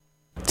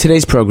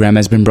Today's program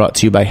has been brought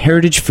to you by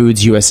Heritage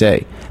Foods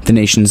USA, the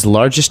nation's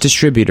largest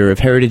distributor of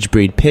heritage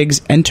breed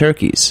pigs and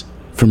turkeys.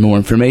 For more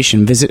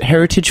information, visit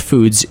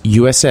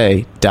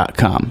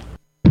heritagefoodsusa.com.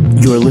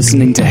 You're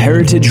listening to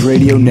Heritage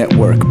Radio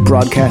Network,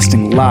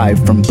 broadcasting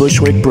live from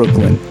Bushwick,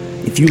 Brooklyn.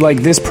 If you like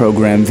this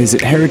program, visit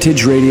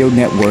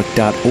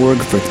heritageradionetwork.org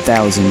for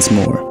thousands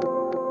more.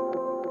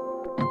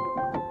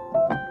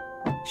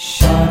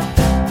 Sharp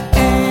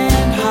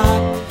and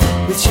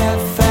hot with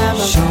Chef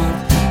Family.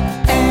 Sharp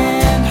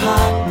and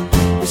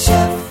hot with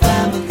Chef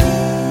Family.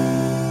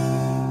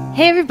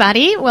 Hey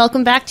everybody,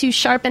 welcome back to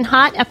Sharp and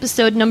Hot,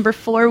 episode number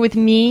 4 with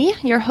me,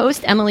 your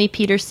host Emily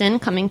Peterson,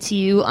 coming to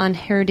you on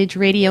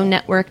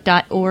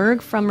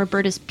heritageradionetwork.org from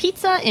Roberta's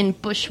Pizza in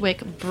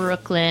Bushwick,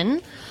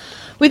 Brooklyn.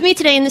 With me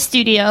today in the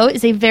studio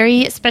is a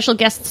very special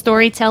guest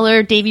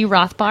storyteller, Davey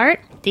Rothbart.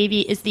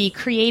 Davey is the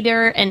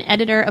creator and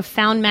editor of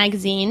Found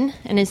Magazine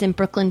and is in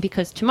Brooklyn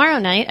because tomorrow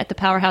night at the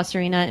Powerhouse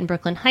Arena in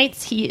Brooklyn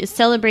Heights, he is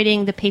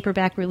celebrating the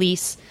paperback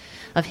release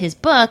of his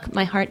book,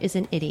 My Heart is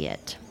an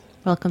Idiot.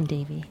 Welcome,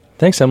 Davey.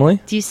 Thanks, Emily.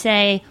 Do you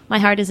say, my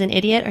heart is an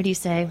idiot, or do you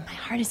say, my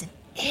heart is an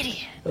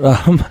idiot?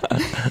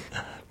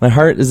 My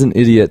heart is an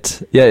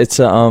idiot. Yeah, it's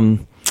a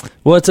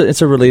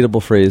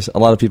relatable phrase. A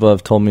lot of people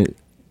have told me,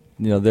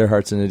 their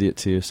heart's an idiot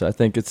too. So I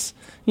think it's,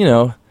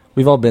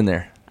 we've all been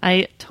there.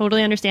 I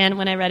totally understand.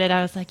 When I read it,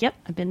 I was like, yep,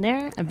 I've been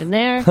there. I've been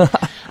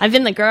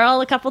the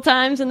girl a couple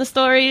times in the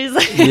stories.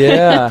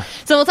 Yeah.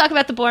 So we'll talk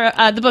about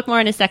the book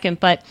more in a second,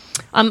 but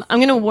I'm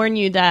going to warn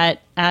you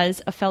that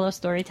as a fellow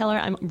storyteller,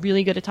 I'm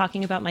really good at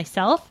talking about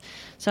myself.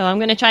 So I'm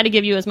going to try to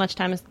give you as much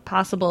time as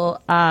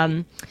possible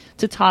to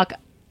talk.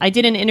 I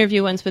did an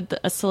interview once with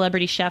a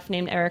celebrity chef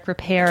named Eric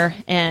Repair,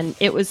 and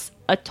it was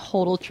a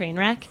total train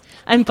wreck.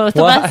 And both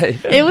of us,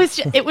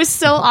 it was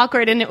so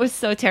awkward and it was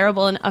so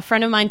terrible. And a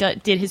friend of mine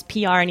did his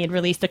PR and he had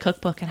released a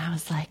cookbook, and I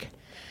was like,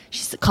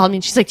 she called me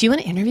and she's like, "Do you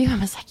want to interview him?"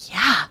 I was like,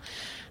 "Yeah."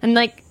 And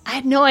I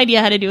had no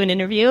idea how to do an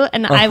interview.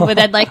 And what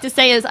I'd like to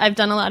say is I've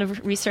done a lot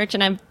of research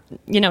and I've,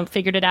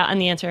 figured it out. And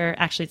the answer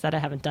actually is that I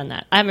haven't done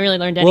that. I haven't really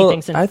learned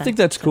anything since then. I think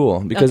that's cool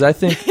because I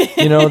think,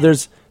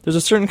 there's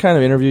a certain kind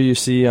of interview you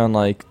see on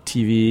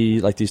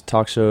TV, like these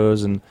talk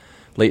shows and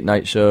late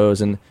night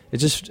shows, and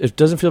it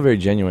doesn't feel very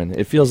genuine.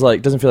 It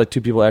doesn't feel like two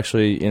people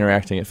actually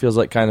interacting. It feels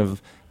like kind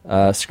of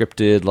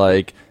scripted,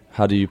 like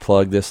how do you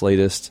plug this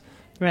latest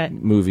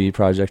movie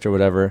project or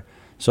whatever.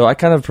 So I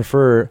kind of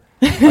prefer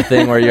a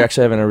thing where you're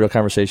actually having a real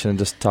conversation and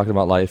just talking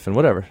about life and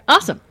whatever.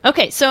 Awesome.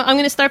 Okay, so I'm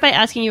going to start by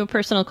asking you a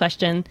personal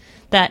question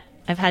that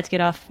I've had to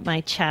get off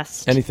my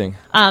chest. Anything.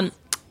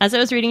 As I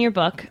was reading your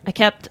book, I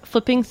kept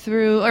flipping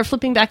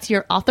back to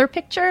your author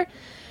picture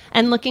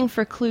and looking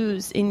for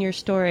clues in your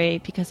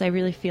story because I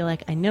really feel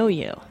like I know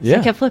you. So yeah.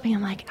 I kept flipping.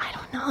 I'm like, I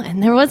don't know.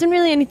 And there wasn't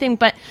really anything.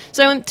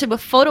 So I went to a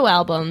photo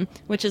album,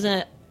 which is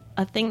a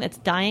thing that's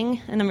dying.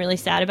 And I'm really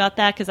sad about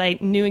that because I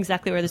knew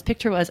exactly where this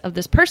picture was of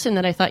this person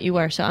that I thought you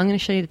were. So I'm going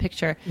to show you the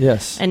picture.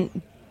 Yes.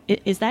 And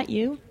is that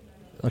you?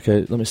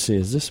 Okay, let me see.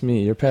 Is this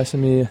me? You're passing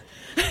me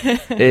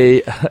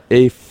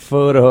a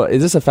photo.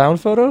 Is this a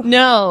found photo?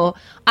 No.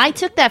 I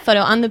took that photo.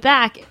 On the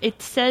back, it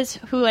says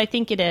who I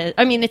think it is.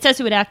 I mean, it says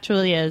who it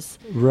actually is.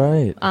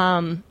 Right.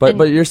 So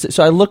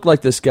I look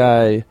like this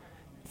guy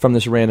from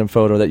this random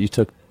photo that you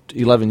took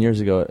 11 years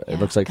ago. It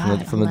looks like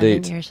from the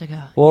date. 11 years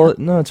ago. Well, yeah.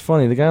 No, it's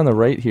funny. The guy on the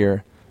right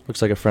here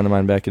looks like a friend of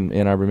mine back in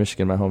Ann Arbor,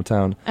 Michigan, my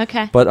hometown.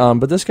 Okay. But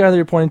this guy that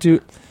you're pointing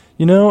to,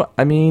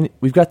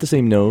 we've got the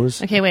same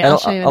nose. Okay, wait, I'll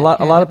show you. A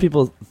lot of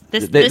people.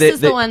 This is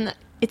the one.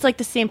 It's like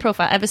the same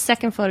profile. I have a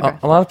second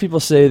photograph. A lot of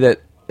people say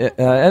that,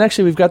 and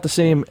actually we've got the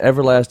same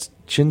Everlast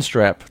chin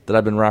strap that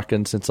I've been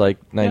rocking since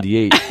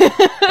 98.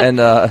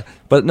 Yep.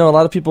 But no, a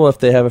lot of people, if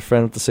they have a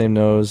friend with the same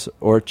nose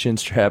or chin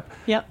strap,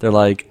 yep, they're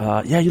like,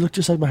 yeah, you look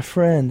just like my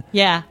friend.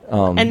 Yeah.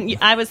 And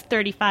I was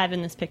 35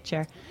 in this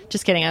picture.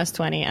 Just kidding, I was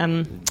 20.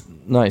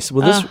 Nice.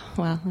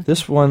 Well,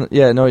 this one,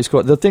 yeah, no, he's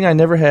cool. The thing I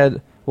never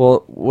had,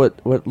 what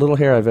little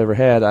hair I've ever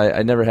had,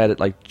 I never had it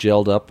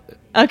gelled up.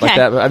 Okay. Like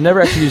that, but I've never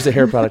actually used a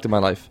hair product in my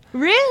life.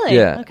 Really?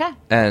 Yeah. Okay.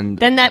 And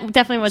then that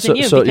definitely wasn't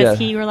you because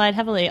he relied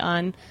heavily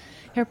on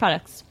hair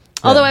products.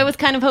 Yeah. Although I was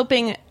kind of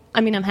hoping.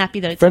 I mean, I'm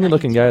happy that it's friendly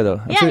looking guy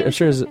though. I'm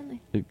sure he's a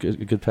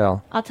good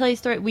pal. I'll tell you a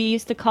story. We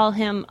used to call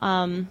him.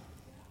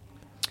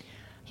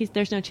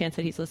 There's no chance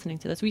that he's listening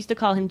to this. We used to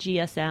call him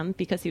GSM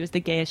because he was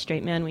the gayest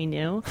straight man we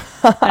knew.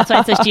 That's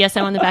why it says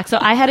GSM on the back. So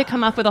I had to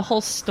come up with a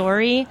whole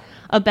story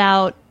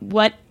about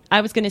what I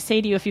was going to say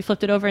to you if you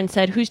flipped it over and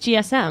said, "Who's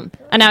GSM?"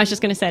 And I was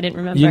just going to say I didn't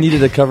remember. You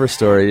needed a cover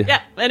story.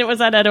 Yeah, and it was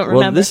that I don't remember.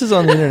 Well, this is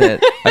on the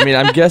internet. I mean,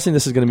 I'm guessing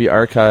this is going to be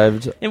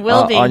archived. It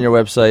will be on your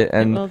website.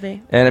 And, it will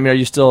be. And I mean, are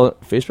you still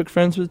Facebook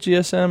friends with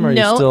GSM? Or are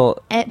you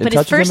still in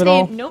touch with him at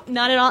all? Nope,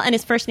 not at all. And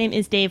his first name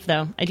is Dave,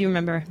 though. I do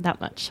remember that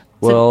much.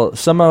 Well,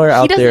 somewhere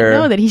out there, he doesn't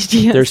know that he's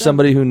GSM. There's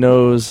somebody who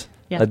knows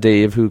Yeah. a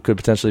Dave who could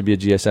potentially be a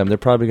GSM. They're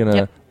probably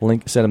going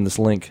to send him this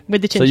link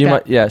with the chin so you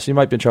strap. might, so you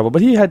might be in trouble.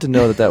 But he had to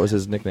know that was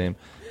his nickname.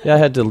 Yeah, I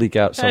had to leak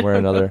out somewhere or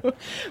another.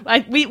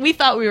 We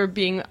thought we were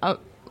being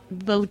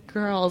the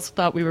girls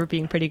thought we were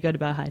being pretty good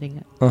about hiding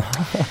it.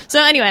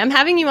 So anyway, I'm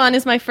having you on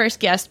as my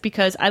first guest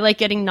because I like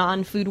getting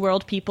non-food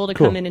world people to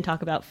Cool. come in and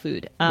talk about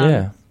food.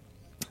 Yeah.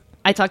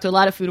 I talk to a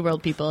lot of food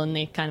world people, and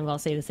they kind of all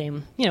say the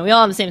same. We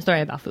all have the same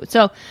story about food.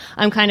 So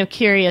I'm kind of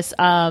curious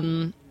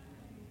about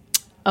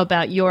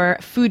your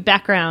food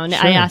background.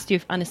 Sure. I asked you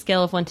on a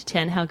scale of 1 to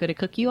 10 how good a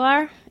cook you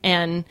are,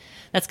 and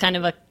that's kind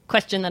of a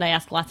question that I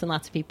ask lots and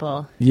lots of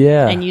people.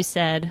 Yeah. And you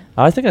said,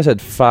 I think I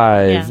said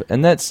 5, Yeah.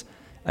 and that's.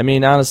 I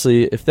mean,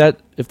 honestly, if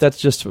that's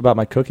just about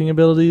my cooking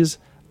abilities,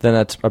 then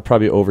I'm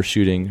probably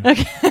overshooting.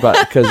 Okay. But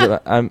because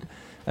I'm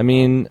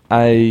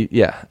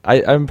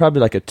probably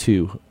like a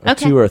 2, a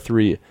Okay. 2 or a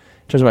 3 in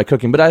terms of my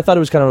cooking. But I thought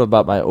it was kind of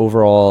about my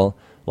overall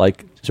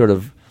like sort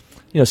of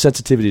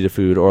sensitivity to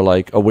food or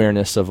like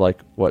awareness of like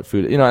what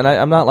food. And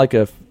I'm not like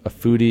a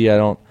foodie.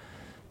 I'm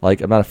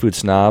not a food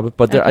snob,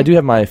 but I do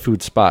have my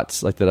food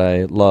spots like that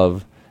I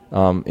love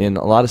in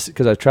a lot of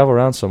because I travel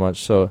around so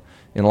much. So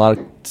in a lot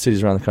of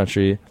cities around the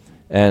country,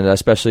 and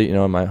especially in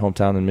my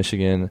hometown in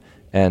Michigan,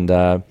 and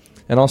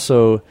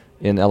also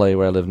in LA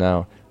where I live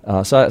now.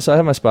 So I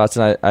have my spots,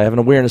 and I have an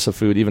awareness of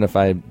food, even if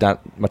I'm not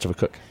much of a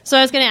cook. so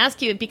I was going to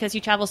ask you, because you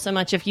travel so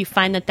much, if you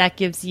find that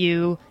gives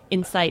you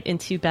insight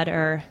into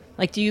better,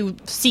 like, do you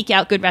seek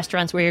out good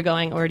restaurants where you're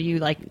going, or do you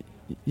like,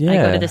 Yeah. I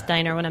go to this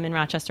diner when I'm in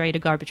Rochester, I eat a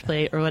garbage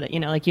plate, or what,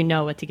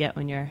 what to get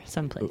when you're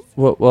someplace.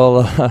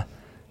 Well,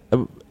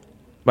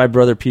 my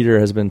brother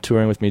Peter has been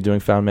touring with me doing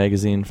Found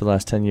Magazine for the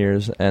last 10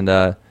 years, and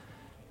our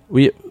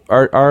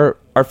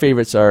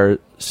favorites are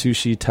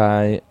sushi,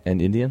 Thai,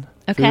 and Indian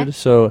Okay. food.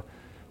 So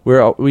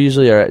we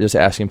usually are just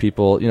asking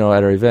people,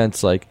 at our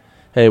events, like,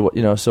 hey,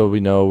 so we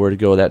know where to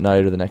go that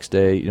night or the next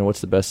day.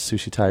 What's the best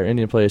sushi, Thai, or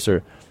Indian place?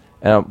 Or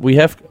we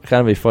have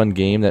kind of a fun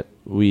game that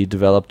we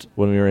developed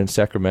when we were in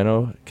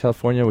Sacramento,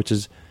 California, which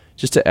is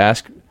just to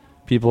ask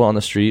people on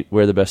the street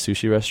where the best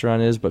sushi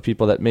restaurant is, but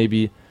people that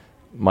maybe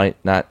might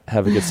not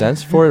have a good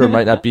sense for it or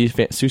might not be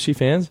sushi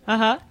fans.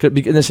 Uh-huh. And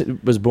this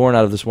was born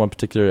out of this one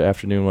particular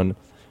afternoon when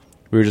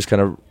we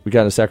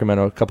got into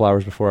Sacramento a couple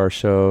hours before our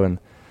show, and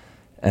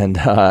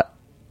I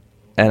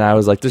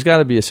was like, there's got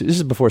to be this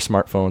is before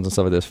smartphones and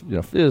stuff like this.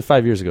 It was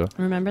 5 years ago.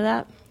 Remember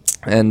that?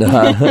 And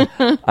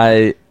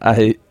I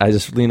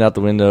just leaned out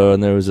the window,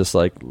 and there was this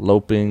like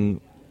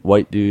loping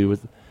white dude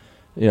with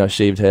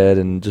shaved head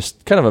and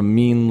just kind of a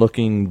mean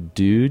looking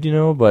dude,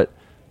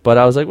 but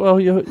I was like, well,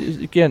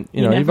 you can't,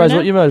 you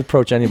might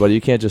approach anybody.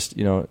 You can't just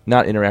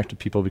not interact with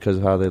people because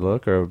of how they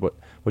look or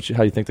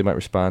how you think they might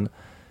respond.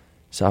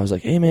 So I was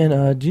like, hey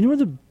man, do you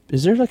know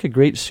is there like a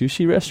great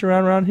sushi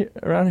restaurant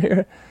around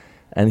here?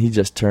 And he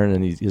just turned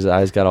and his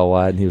eyes got all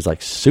wide and he was like,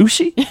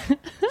 sushi?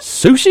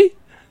 Sushi?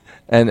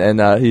 And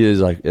he was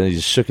like, and he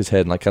just shook his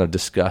head in like kind of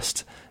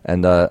disgust.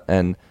 And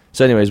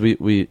so anyways,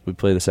 we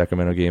play the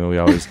Sacramento game and we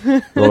always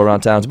roll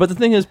around towns. But the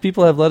thing is,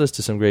 people have led us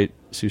to some great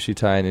sushi,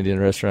 Thai, and Indian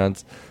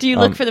restaurants. Do you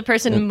look for the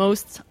person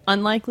most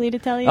unlikely to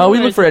tell you? Oh, we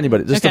look for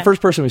anybody. Just Okay. the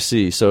first person we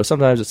see. So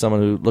sometimes it's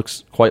someone who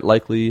looks quite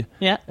likely.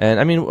 Yeah. And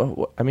I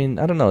mean,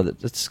 I don't know.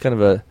 It's kind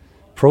of a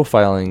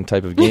profiling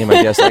type of game,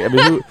 I guess. Like, I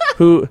mean,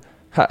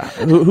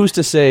 who's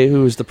to say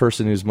who's the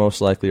person who's most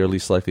likely or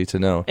least likely to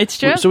know? It's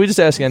true. So we just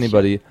ask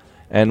anybody,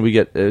 and we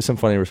get some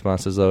funny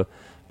responses though.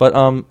 But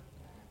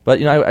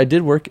I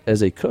did work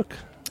as a cook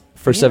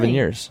for 7 Really?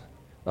 years,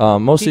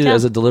 mostly Do tell.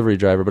 as a delivery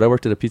driver. But I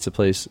worked at a pizza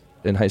place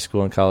in high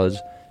school and college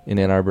in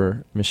Ann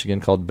Arbor,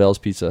 Michigan, called Bell's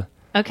Pizza.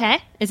 Okay.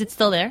 Is it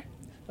still there?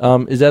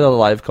 Is that a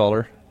live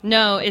caller?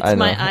 No, it's I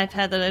my know.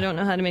 iPad that I don't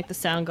know how to make the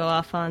sound go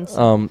off on.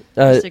 So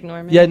just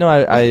ignore me. Yeah, no,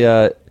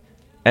 I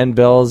and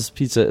Bell's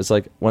Pizza is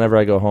like whenever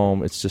I go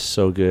home, it's just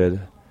so good,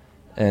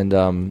 and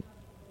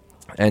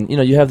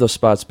you have those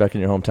spots back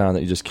in your hometown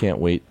that you just can't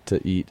wait to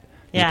eat.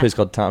 There's Yeah. a place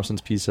called Thompson's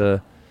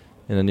Pizza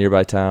in a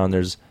nearby town.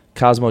 There's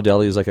Cosmo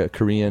Deli, is like a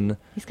Korean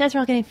These guys are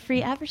all getting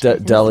free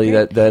advertising. deli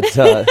This is great.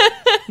 that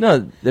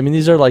no, I mean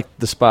these are like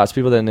the spots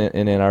people that in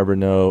Ann Arbor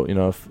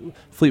know.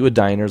 Fleetwood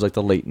Diner is like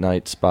the late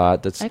night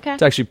spot. It's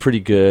actually pretty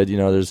good.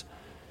 There's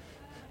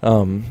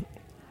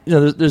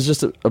there's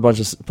just a bunch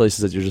of places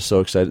that you're just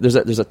so excited.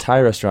 There's a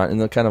Thai restaurant in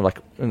the kind of like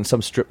in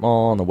some strip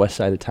mall on the west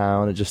side of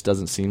town. It just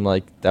doesn't seem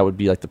like that would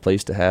be like the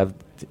place to have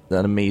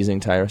an amazing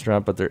Thai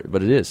restaurant, but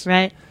it is.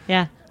 Right.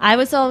 Yeah. I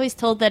was always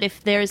told that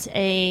if there's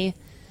an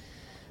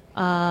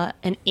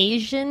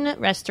Asian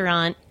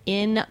restaurant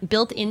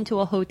built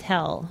into a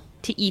hotel,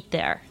 to eat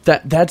there.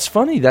 That's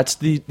funny. That's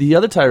the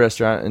other Thai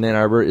restaurant in Ann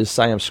Arbor is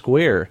Siam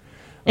Square.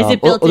 Is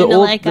it built into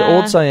the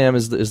old Siam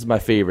is my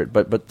favorite,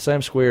 but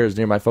Siam Square is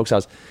near my folks'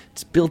 house.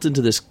 It's built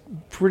into this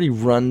pretty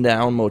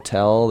rundown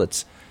motel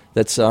that's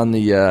on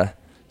the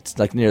it's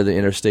like near the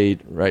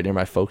interstate, right near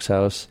my folks'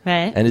 house.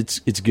 Right. And it's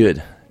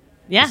good.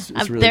 Yeah,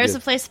 It's really there's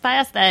good. a place by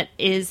us that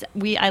is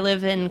I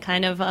live in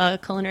kind of a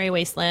culinary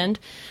wasteland,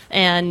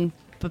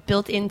 but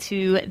built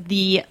into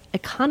the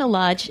Econo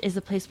Lodge is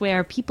a place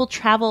where people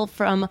travel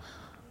from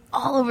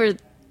all over,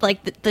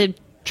 like the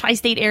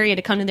tri-state area,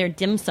 to come to their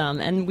dim sum.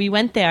 And we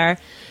went there,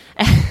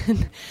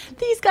 and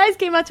these guys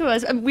came up to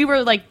us. And we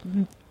were like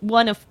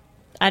one of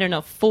I don't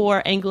know,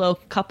 4 Anglo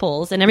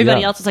couples, and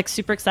everybody Yeah. else was like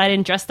super excited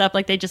and dressed up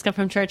like they just got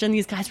from church. And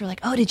these guys were like,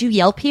 "Oh, did you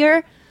Yelp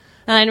here?"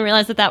 And I didn't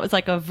realize that was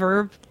like a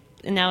verb.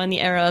 And now in the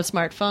era of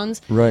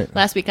smartphones, Right.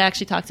 Last week I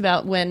actually talked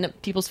about when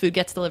people's food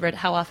gets delivered,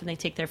 how often they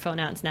take their phone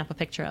out and snap a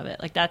picture of it,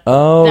 like that.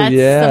 Oh, that's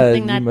yeah.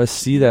 something You that must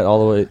see that all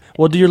the way.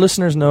 Well, do your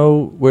listeners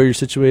know where you're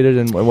situated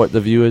and what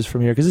the view is from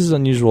here? Because this is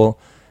unusual.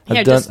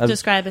 Here,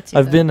 describe it to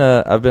I've been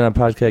a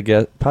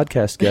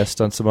podcast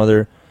guest on some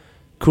other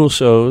cool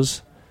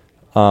shows,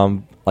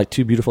 like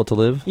Too Beautiful to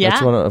Live. Yeah.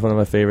 That's one of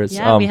my favorites.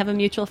 Yeah, we have a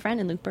mutual friend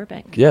in Luke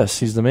Burbank. Yes,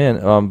 he's the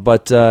man.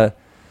 But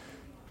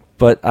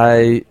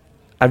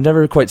I've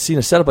never quite seen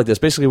a setup like this.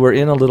 Basically, we're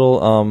in a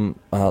little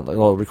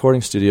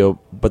recording studio,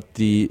 but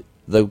the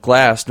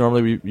glass,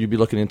 normally you'd be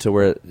looking into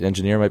where the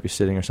engineer might be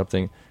sitting or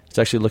something. It's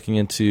actually looking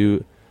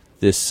into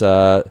this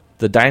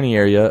the dining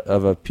area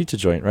of a pizza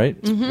joint, right?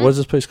 Mm-hmm. What is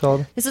this place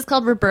called? This is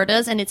called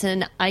Roberta's, and it's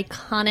an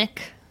iconic,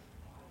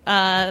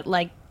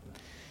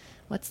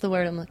 what's the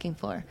word I'm looking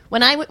for?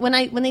 When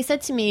they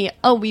said to me,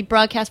 "Oh, we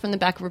broadcast from the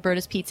back of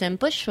Roberta's Pizza in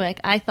Bushwick,"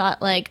 I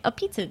thought like a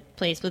pizza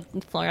place with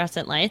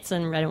fluorescent lights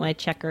and red and white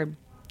checkered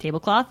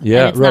tablecloth.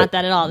 Yeah, and it's right. not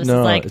that at all. This No,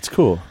 is like it's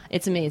cool.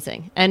 It's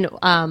amazing, and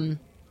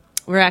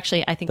we're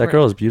actually I think That we're,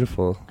 girl is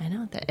beautiful I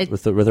know that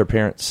with her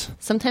parents.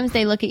 sometimes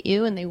they look at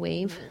you and they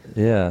wave.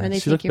 Yeah, Or they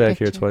she take looked your back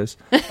here picture. twice.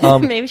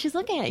 Maybe she's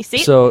looking at you. See,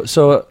 So A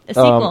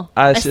sequel.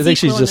 I A think she's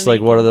sequel in just the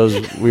like one of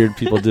those weird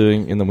people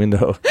doing in the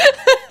window.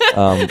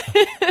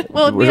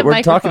 well, we have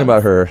We're talking microphones.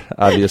 about her,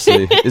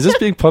 obviously. Is this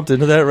being pumped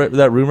into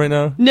that room right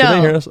now? No, Can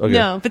they hear us? Okay.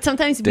 no, but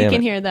sometimes Damn we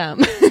can it. hear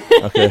them.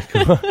 Okay.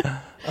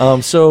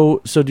 Cool.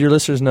 So do your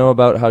listeners know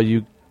about how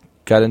you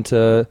got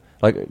into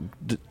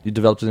you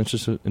developed an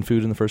interest in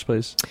food in the first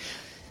place?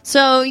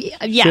 So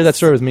yes. Share that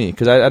story with me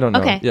because I don't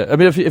know. Okay. Yeah, I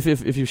mean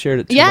if you've shared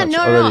it too Yeah, much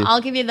no, already.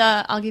 I'll give you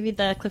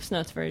the Cliff's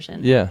Notes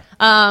version. Yeah.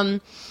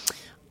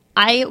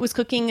 I was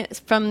cooking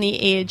from the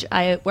age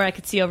where I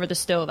could see over the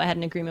stove. I had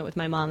an agreement with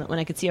my mom that when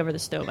I could see over the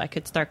stove, I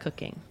could start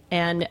cooking.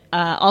 And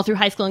all through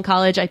high school and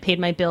college, I paid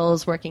my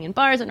bills working in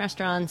bars and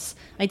restaurants.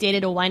 I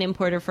dated a wine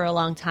importer for a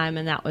long time,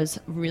 and that was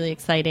really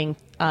exciting.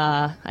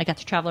 I got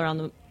to travel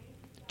around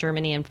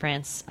Germany and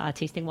France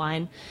tasting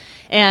wine.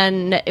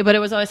 But it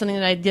was always something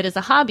that I did as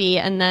a hobby.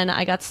 And then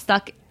I got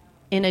stuck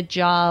in a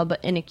job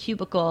in a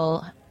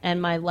cubicle, and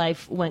my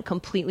life went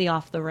completely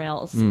off the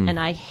rails, and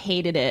I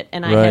hated it.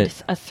 And I Right. had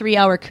a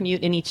 3-hour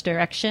commute in each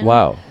direction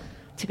Wow.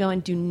 to go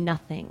and do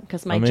nothing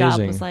because my job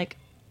Amazing. was like,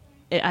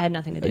 I had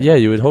nothing to do. Yeah,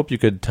 you would hope you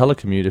could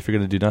telecommute if you're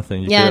going to do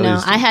nothing. You Yeah, could at no,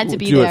 least I had to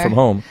be do there. it from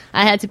home.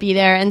 I had to be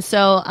there. And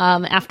so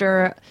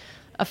after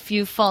a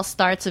few false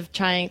starts of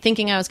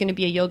thinking I was going to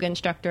be a yoga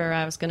instructor,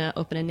 I was going to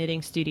open a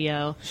knitting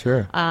studio.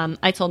 Sure.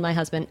 I told my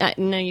husband,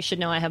 no, you should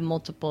know I have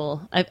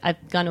multiple,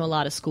 I've gone to a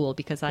lot of school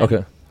because I...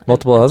 Okay.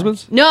 Multiple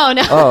husbands? No,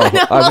 no, Oh, no,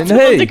 I mean, multiple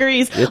hey,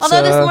 degrees. it's,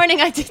 Although this morning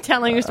I did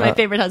tell him he was my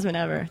favorite husband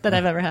ever that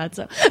I've ever had.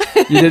 So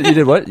You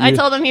did what? I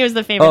told him he was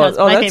the favorite Oh,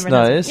 husband. oh, My that's favorite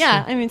nice. husband.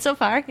 Yeah, I mean, so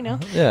far,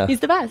 Yeah. he's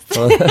the best.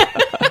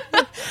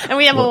 And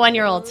we have a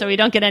 1-year-old, so we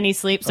don't get any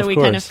sleep. So Of we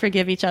kind of course.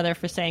 forgive each other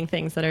for saying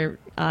things that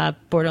are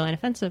borderline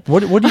offensive.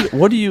 What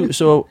do you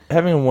so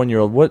having a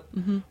 1-year-old, what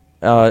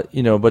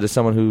but as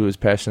someone who is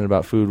passionate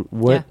about food,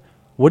 what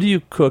do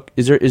you cook?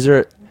 Is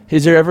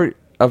there ever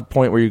a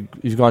point where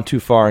you've gone too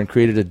far and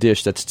created a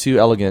dish that's too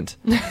elegant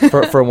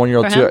for a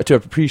 1-year-old For him? to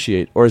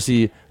appreciate, or is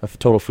he a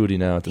total foodie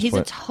now at this He's a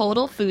point?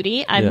 total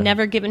foodie. I've Yeah.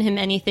 never given him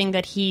anything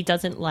that he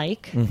doesn't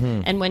like.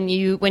 Mm-hmm. And when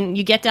you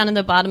get down in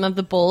the bottom of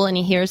the bowl and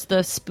he hears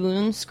the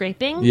spoon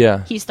scraping,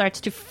 Yeah. he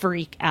starts to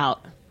freak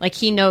out. Like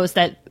he knows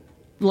that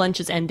lunch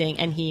is ending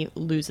and he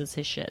loses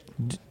his shit.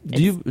 Do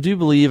you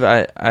believe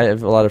I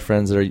have a lot of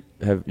friends that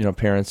have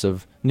parents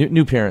of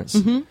new parents,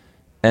 Mm-hmm.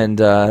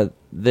 and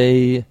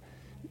they.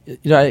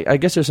 I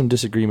guess there's some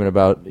disagreement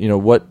about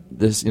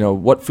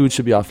what food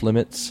should be off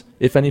limits,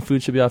 if any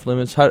food should be off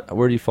limits.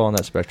 Where do you fall on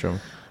that spectrum?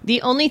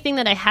 The only thing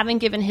that I haven't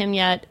given him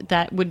yet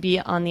that would be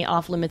on the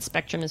off-limits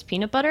spectrum is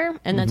peanut butter,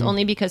 and that's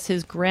only because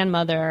his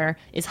grandmother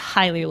is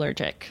highly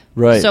allergic.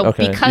 Right. So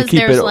okay. because you keep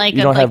there's it, like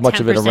you don't have much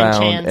of it 10%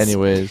 around, chance,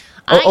 anyways.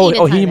 I eat a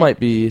ton He of might it.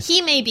 be.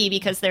 He may be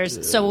because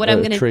there's. So what a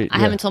I'm gonna. trait, I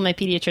yeah. haven't told my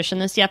pediatrician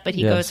this yet, but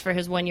he Yes. goes for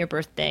his 1-year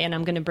birthday, and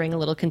I'm going to bring a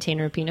little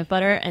container of peanut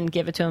butter and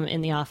give it to him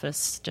in the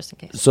office just in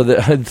case.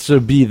 So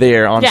be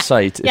there on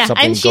site if yeah,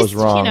 something and she's, goes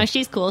wrong.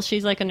 she's cool.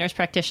 She's like a nurse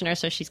practitioner,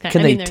 so she's kind.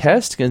 Can they there's-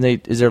 test?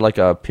 Is there like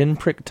a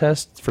pinprick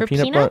test for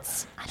peanut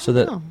peanuts? butter?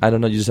 I don't know. I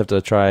don't know. You just have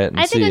to try it and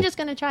I see. think I'm just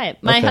going to try it.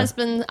 My Okay.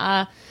 husband,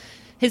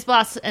 his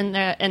boss,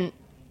 and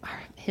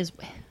his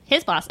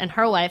boss and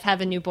her wife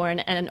have a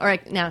newborn, or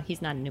now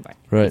he's not a newborn.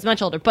 Right. He's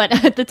much older.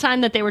 But at the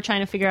time that they were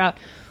trying to figure out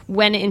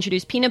when to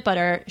introduce peanut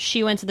butter,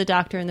 she went to the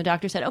doctor, and the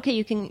doctor said, "Okay,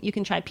 you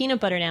can try peanut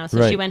butter now." So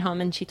Right. she went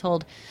home and she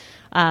told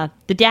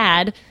the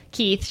dad,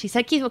 Keith. She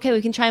said, "Keith, okay,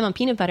 we can try him on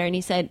peanut butter," and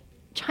he said,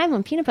 "Try him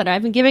on peanut butter.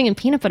 I've been giving him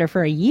peanut butter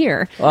for a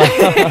year."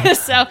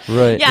 So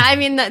Right. yeah, I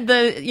mean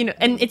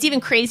and it's even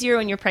crazier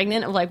when you're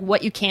pregnant of like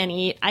what you can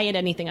eat. I ate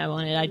anything I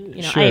wanted. I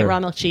ate Sure. raw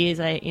milk cheese.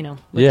 which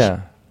Yeah.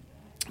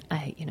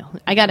 I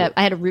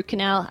had a root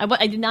canal.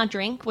 I did not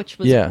drink, which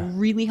was Yeah.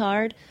 really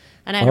hard.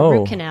 and I had a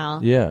root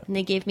canal. Yeah. And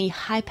they gave me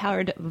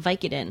high-powered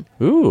Vicodin.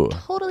 Ooh.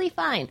 Totally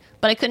fine.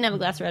 But I couldn't have a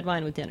glass of red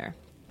wine with dinner.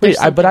 Wait,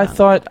 There's but I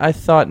something wrong.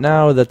 thought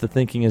now that the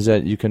thinking is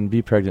that you can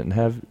be pregnant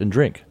and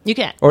drink, You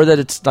can. or that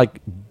it's like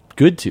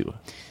good to.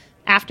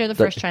 After the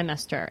first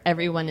trimester,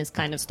 everyone is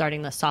kind of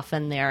starting to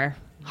soften their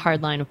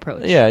hardline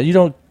approach. Yeah, you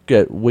don't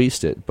get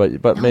wasted, but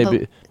No,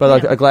 maybe but-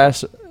 like yeah. a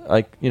glass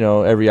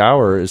every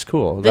hour is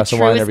cool. A The glass of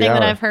wine truest every thing hour.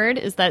 that I've heard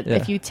is that Yeah.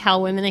 if you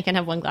tell women they can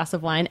have one glass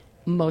of wine,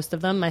 most of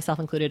them, myself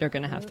included, are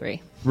going to have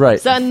 3. Right.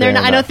 So and they're fair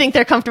not, I don't enough. think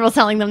they're comfortable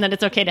telling them that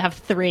it's okay to have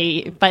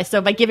 3. By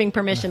giving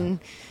permission,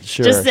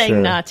 Sure, just saying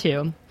sure. not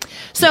to.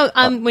 So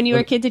when you were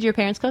a kid, did your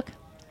parents cook?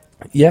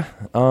 Yeah,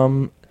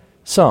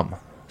 some.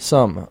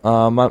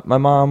 My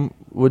mom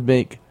would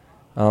make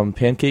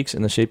pancakes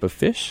in the shape of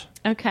fish.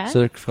 Okay. So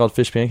they're called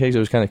fish pancakes. It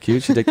was kind of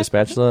cute. She'd take the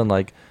spatula and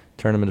like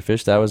turn them into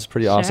fish. That was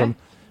pretty Sure. awesome.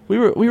 We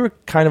were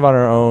kind of on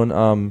our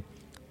own,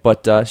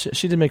 but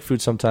she did make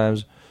food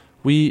sometimes.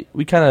 We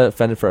kind of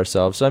fended for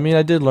ourselves. So I mean,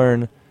 I did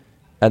learn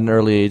at an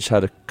early age how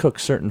to cook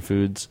certain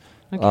foods,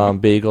 Okay.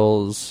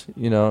 Bagels.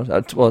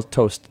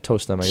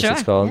 Toast them. I guess Sure,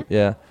 it's called.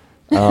 Yeah.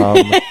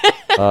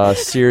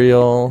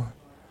 Cereal.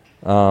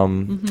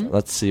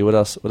 Let's see. What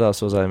else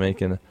was I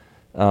making?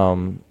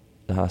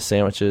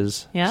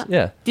 Sandwiches. Yeah.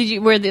 Yeah. Did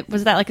you?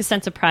 Was that like a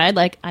sense of pride?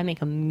 Like I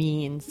make a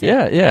mean.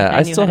 Yeah, sandwich.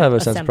 I knew still how to have a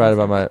sense of pride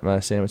assemble about something. my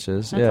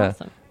sandwiches. That's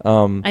yeah.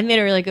 awesome. I made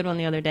a really good one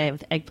the other day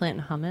with eggplant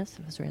and hummus.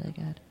 It was really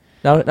good.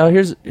 Now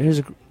here's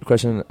a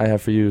question I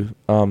have for you.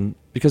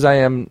 Because I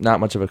am not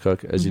much of a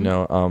cook, as you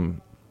know.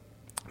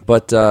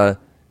 But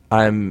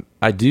I'm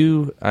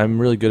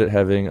really good at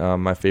having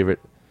my favorite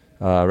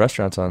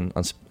restaurants on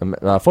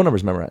phone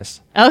numbers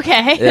memorized.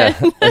 Okay. Yeah,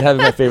 and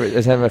having my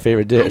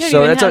favorite dish. don't So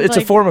even it's a have,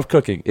 like- form of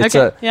cooking. It's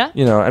Okay, yeah.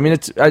 I mean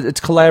it's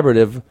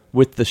collaborative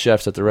with the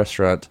chefs at the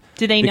restaurant.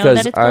 Do they know because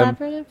that it's I'm-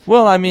 collaborative?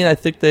 Well, I mean, I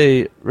think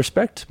they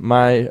respect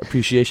my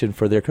appreciation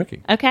for their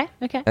cooking. Okay.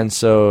 And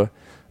so,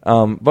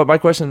 but my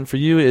question for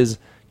you is,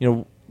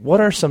 what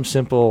are some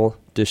simple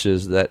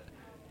dishes that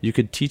you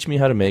could teach me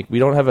how to make? We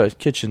don't have a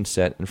kitchen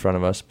set in front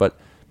of us, but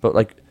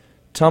like,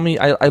 tell me.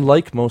 I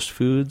like most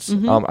foods.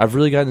 Mm-hmm. I've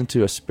really gotten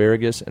into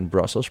asparagus and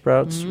Brussels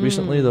sprouts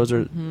recently. Those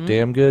are Mm-hmm.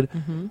 damn good.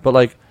 But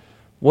like,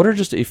 what are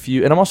just a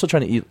few? And I'm also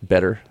trying to eat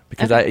better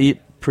because Okay. I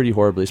eat pretty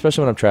horribly,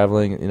 especially when I'm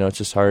traveling. It's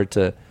just hard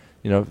to,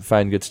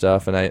 find good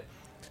stuff. And I,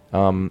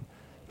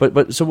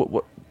 so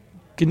what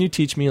can you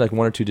teach me like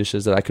 1 or 2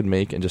 dishes that I could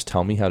make and just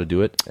tell me how to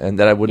do it and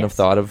that I wouldn't have Yes.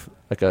 thought of,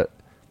 like a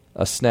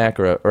snack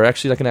or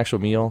actually like an actual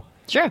meal?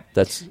 Sure.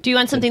 That's Do you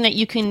want something that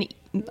you can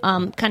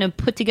kind of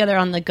put together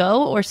on the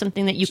go, or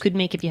something that you could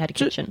make if you had a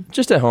kitchen?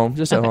 just at home,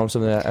 at Okay. home.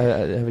 Something that I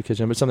have a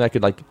kitchen, but something I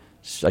could like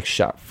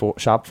shop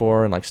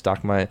for and like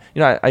stock my.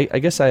 I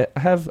guess I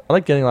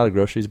like getting a lot of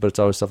groceries, but it's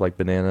always stuff like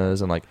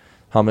bananas and like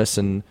hummus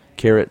and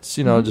carrots.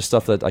 Just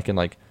stuff that I can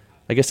like.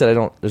 I guess that I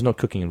don't. There's no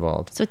cooking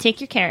involved. So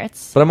take your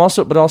carrots. But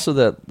also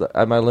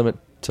that my limit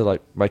to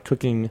like my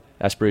cooking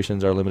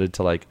aspirations are limited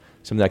to like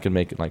something I can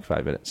make in like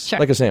 5 minutes, Sure.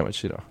 like a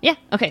sandwich. Yeah.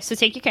 Okay. So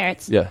take your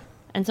carrots. Yeah.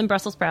 And some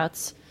Brussels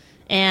sprouts,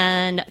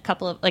 and a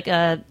couple of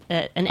an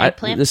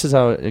eggplant. This is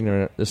how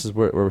ignorant. This is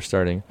where we're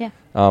starting. Yeah.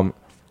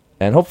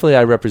 And hopefully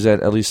I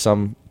represent at least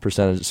some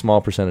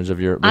small percentage of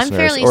your I'm listeners.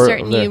 fairly or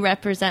certain the- you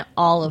represent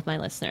all of my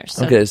listeners.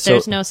 So Okay, so-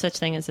 there's no such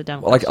thing as a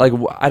dumb like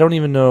question. I don't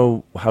even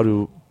know how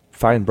to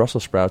find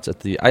Brussels sprouts at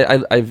the.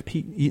 I've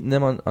eaten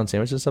them on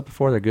sandwiches and stuff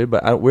before. They're good,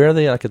 but where are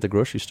they like at the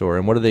grocery store?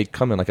 And what do they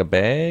come in, like a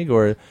bag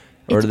or It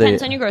do they?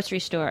 depends on your grocery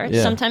store.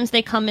 Yeah. Sometimes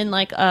they come in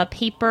like a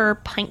paper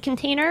pint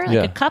container, like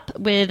Yeah. a cup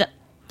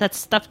that's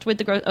stuffed with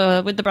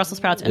the Brussels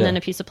sprouts, and Yeah. then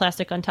a piece of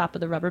plastic on top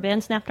with a rubber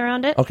band snapped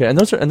around it. Okay, and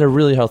they're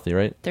really healthy,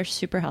 right? They're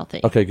super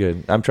healthy. Okay,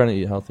 good. I'm trying to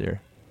eat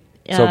healthier.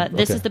 So,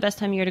 This okay. is the best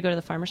time of year to go to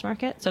the farmer's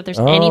market. So if there's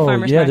any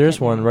farmer's yeah, market, there's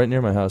one right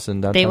near my house in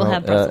downtown. They will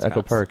have Brussels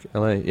Echo sprouts. Park,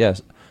 LA.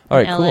 Yes. All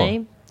right, in cool.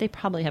 LA, they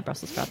probably have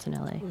Brussels sprouts in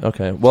LA.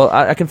 Okay. Well,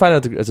 I can find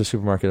out at the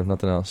supermarket if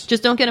nothing else.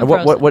 Just don't get them And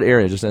what frozen. what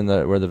area? Just in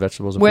where the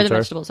vegetables and Where the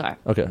fruits are? vegetables are.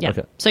 Okay, Yeah.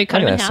 okay. So you cut I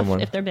them can in ask half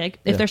someone. if they're big.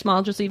 If Yeah. they're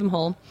small, just leave them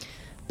whole.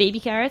 Baby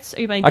carrots?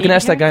 Are you buying I can baby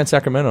ask that guy in carrots?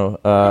 Sacramento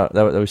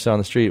that we saw on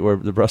the street where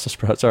the Brussels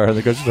sprouts are in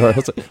the grocery store. I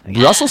was like,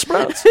 Brussels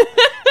sprouts?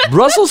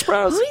 Brussels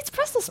sprouts? Who eats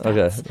Brussels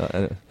sprouts?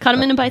 Okay. Cut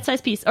them in a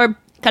bite-sized piece, or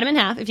cut them in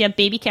half. If you have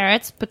baby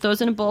carrots, put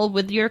those in a bowl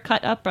with your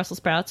cut-up Brussels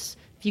sprouts.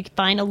 If you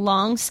find a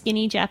long,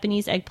 skinny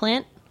Japanese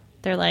eggplant,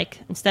 they're like,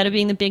 instead of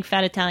being the big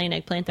fat Italian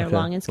eggplant, they're Okay.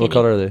 long and skinny. What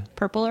color are they?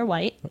 Purple or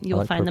white. You will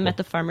like find them purple. at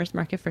the farmer's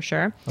market for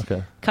sure.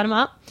 Okay. Cut them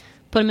up,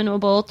 put them into a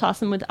bowl, toss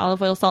them with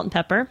olive oil, salt, and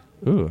pepper.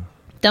 Ooh.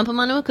 Dump them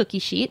onto a cookie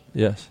sheet.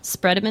 Yes.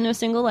 Spread them into a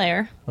single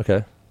layer.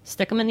 Okay.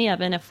 Stick them in the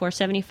oven at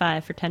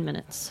 475 for 10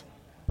 minutes.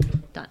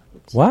 Done.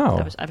 Oops.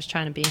 Wow. I was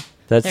trying to be.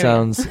 That There we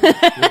go. sounds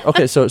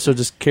okay. So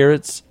just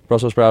carrots,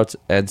 Brussels sprouts,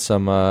 and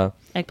some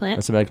Eggplant.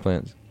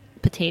 eggplants.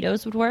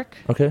 Potatoes would work.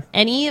 Okay.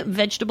 Any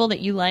vegetable that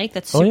you like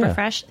that's Oh, super yeah.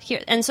 fresh.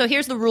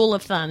 Here's the rule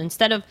of thumb.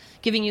 Instead of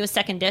giving you a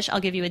second dish, I'll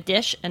give you a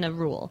dish and a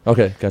rule.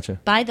 Okay. Gotcha.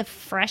 Buy the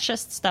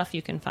freshest stuff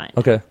you can find.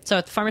 Okay. So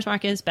at the farmer's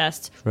market is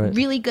best. Right.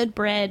 Really good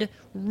bread,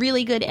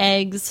 really good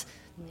eggs,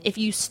 if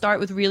you start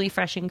with really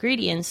fresh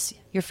ingredients,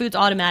 your food's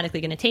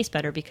automatically going to taste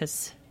better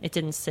because it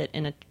didn't sit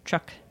in a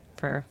truck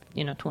for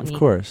 20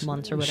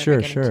 months or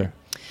whatever. Sure.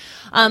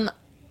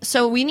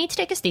 So we need to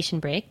take a station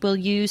break. Will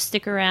you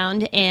stick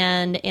around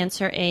and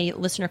answer a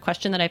listener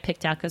question that I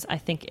picked out because I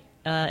think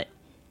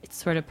it's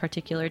sort of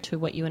particular to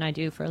what you and I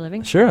do for a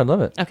living? Sure, I'd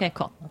love it. Okay,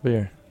 cool. I'll be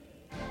here.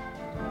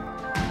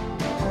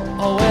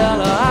 Oh,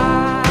 well,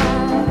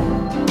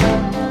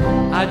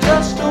 I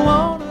just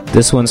want to...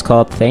 This one's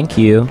called Thank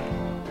You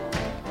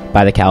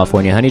by the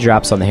California Honey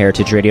Drops on the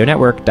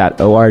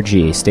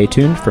heritageradionetwork.org. Stay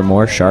tuned for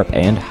more Sharp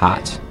and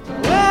Hot.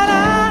 Well,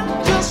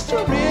 I just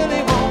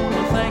really want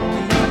to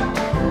thank you,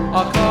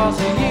 cause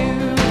of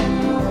you.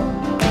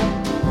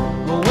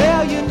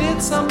 Well, you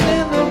did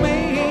something to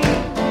me.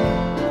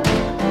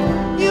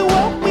 You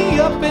woke me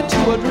up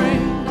into a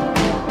dream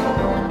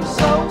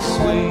so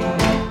sweet.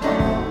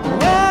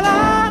 Well,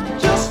 I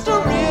just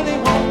really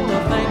want to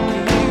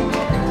thank you.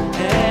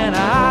 And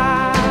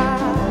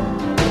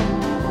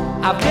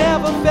I've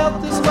never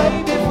felt this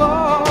way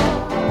before.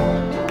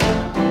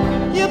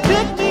 You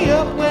picked me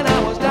up when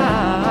I was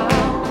down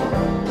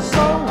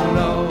so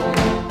low.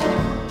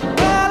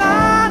 Well,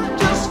 I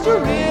just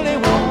really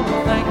want to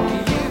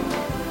thank you.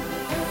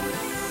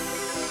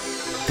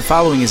 The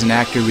following is an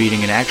actor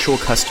reading an actual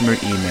customer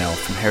email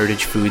from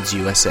Heritage Foods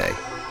USA.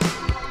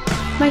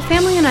 My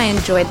family and I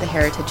enjoyed the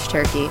Heritage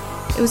turkey.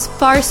 It was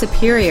far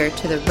superior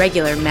to the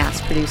regular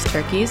mass-produced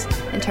turkeys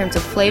in terms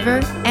of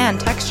flavor and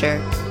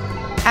texture.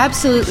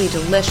 Absolutely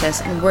delicious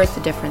and worth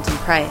the difference in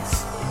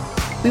price.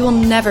 We will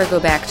never go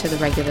back to the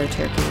regular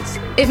turkeys.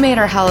 It made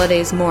our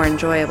holidays more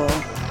enjoyable.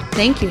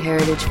 Thank you,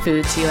 Heritage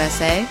Foods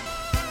USA.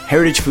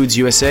 Heritage Foods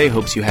USA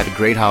hopes you had a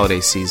great holiday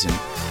season.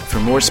 For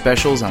more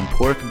specials on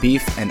pork,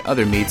 beef, and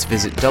other meats,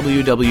 visit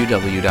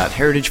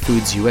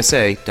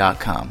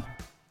www.heritagefoodsusa.com.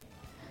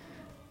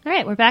 All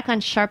right, we're back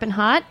on Sharp and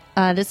Hot.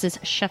 This is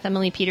Chef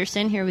Emily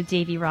Peterson here with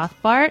Davey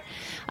Rothbart.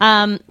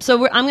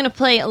 So I'm going to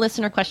play a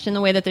listener question.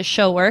 The way that this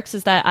show works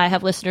is that I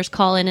have listeners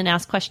call in and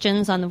ask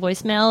questions on the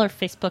voicemail or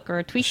Facebook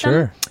or tweet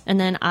them, and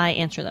then I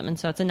answer them. And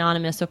so it's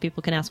anonymous, so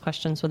people can ask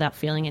questions without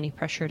feeling any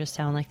pressure to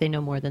sound like they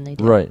know more than they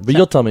do. Right, but so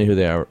you'll tell me who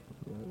they are.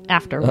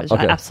 Afterwards,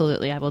 okay.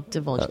 Absolutely. I will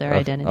divulge their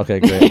identity. Okay,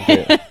 great.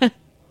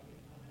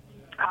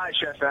 Hi,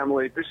 Chef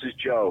Emily. This is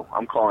Joe.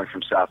 I'm calling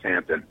from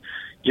Southampton.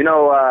 You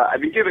know,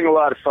 I've been giving a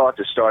lot of thought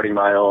to starting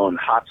my own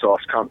hot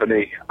sauce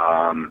company.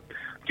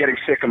 Getting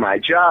sick of my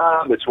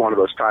job. It's one of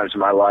those times in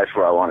my life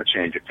where I want to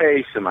change of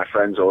pace, and my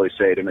friends always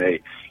say to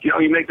me, you know,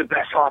 you make the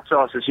best hot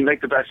sauces. You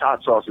make the best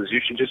hot sauces. You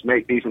should just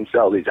make these and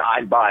sell these.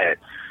 I'd buy it.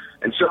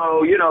 And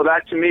so, you know,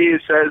 that to me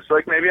says,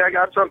 like, maybe I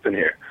got something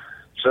here.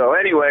 So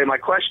anyway, my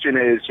question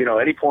is, you know,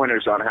 any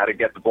pointers on how to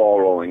get the ball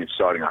rolling and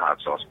starting a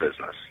hot sauce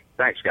business?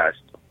 Thanks, guys.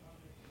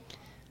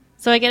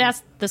 So I get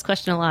asked this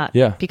question a lot.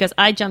 Yeah. Because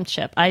I jumped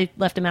ship. I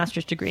left a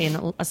master's degree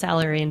and a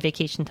salary and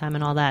vacation time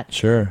and all that.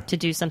 Sure. To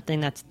do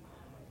something that's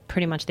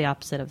pretty much the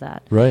opposite of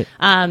that. Right.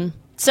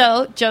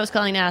 So Joe's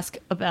calling to ask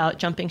about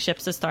jumping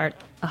ships to start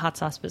a hot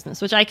sauce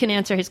business, which I can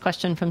answer his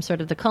question from sort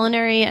of the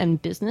culinary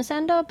and business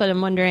end of, but I'm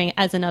wondering,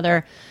 as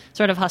another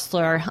sort of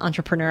hustler,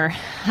 entrepreneur,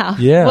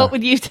 what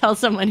would you tell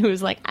someone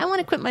who's like, I want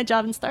to quit my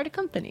job and start a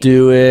company?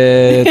 Do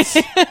it.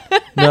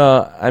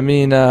 No, I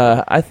mean,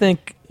 I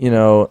think, you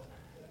know,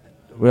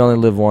 we only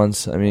live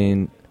once. I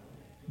mean,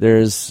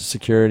 there's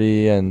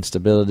security and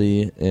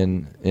stability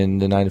in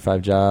the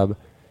 9-to-5 job,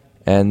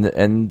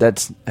 and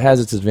that's has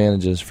its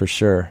advantages for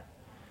sure.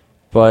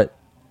 But,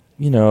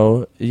 you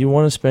know, you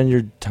want to spend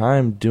your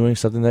time doing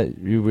something that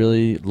you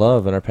really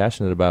love and are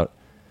passionate about.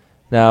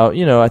 Now,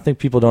 you know, I think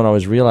people don't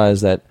always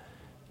realize that,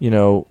 you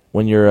know,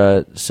 when you're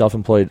a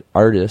self-employed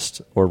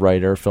artist or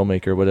writer,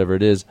 filmmaker, whatever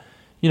it is,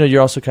 you know,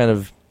 you're also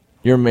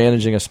you're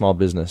managing a small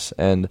business.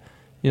 And,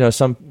 you know,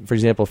 for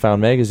example,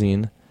 Found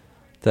Magazine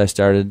that I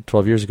started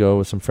 12 years ago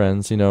with some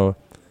friends, you know,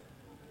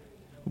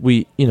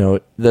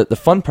 the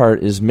fun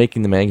part is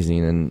making the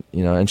magazine and,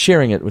 you know, and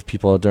sharing it with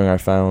people during our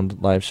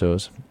Found live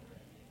shows.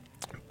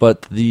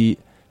 But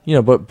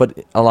but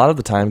a lot of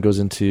the time goes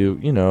into,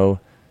 you know,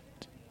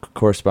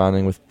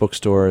 corresponding with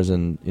bookstores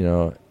and, you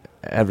know,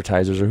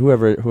 advertisers or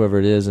whoever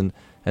it is. And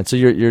so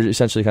you're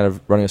essentially kind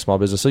of running a small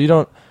business. So you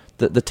don't,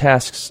 the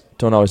tasks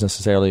don't always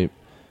necessarily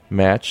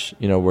match,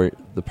 you know, where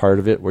the part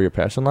of it where your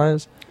passion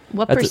lies.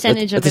 What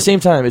percentage of it? At the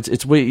same time,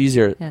 it's way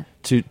easier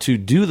to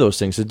do those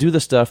things, to do the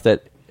stuff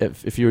that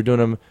if you were doing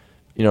them,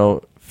 you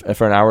know,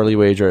 for an hourly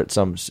wage or at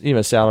even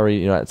a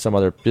salary, you know, at some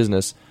other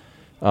business,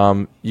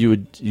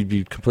 you'd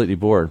be completely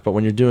bored. But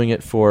when you're doing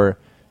it for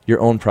your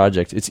own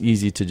project, it's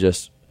easy to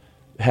just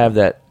have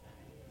that,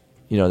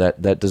 you know,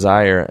 that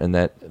desire and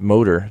that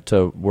motor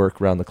to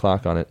work around the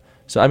clock on it.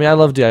 So I mean, I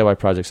love DIY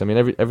projects. I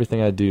mean,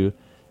 everything I do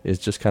is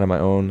just kind of my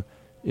own,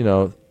 you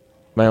know,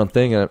 my own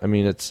thing. I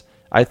mean,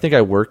 I think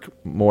I work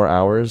more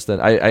hours than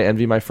I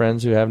envy my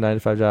friends who have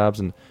 9-to-5 jobs,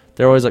 and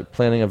they're always like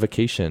planning a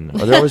vacation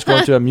or they're always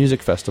going to a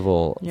music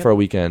festival for a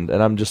weekend,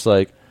 and I'm just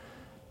like,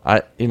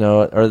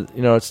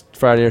 it's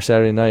Friday or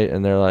Saturday night,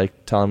 and they're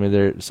like telling me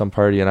there's some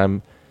party, and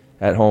I'm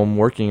at home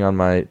working on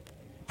my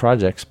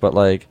projects. But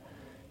like,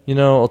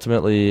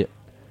 ultimately,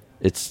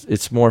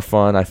 it's more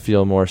fun. I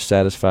feel more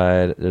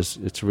satisfied.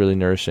 It's really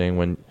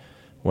nourishing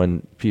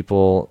when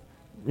people,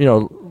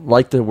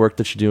 like the work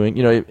that you're doing.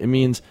 It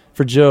means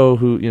for Joe,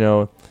 who,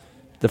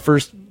 the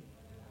first,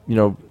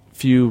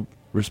 few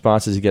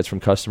responses he gets from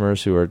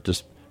customers who are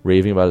just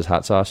raving about his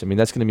hot sauce, I mean,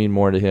 that's going to mean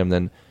more to him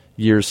than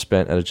years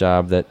spent at a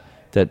job that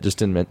just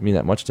didn't mean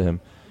that much to him.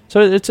 So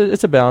it's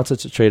a balance.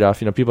 It's a trade-off.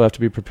 People have to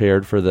be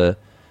prepared for the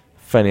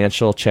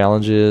financial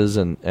challenges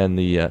and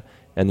the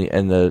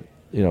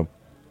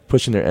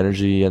pushing their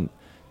energy and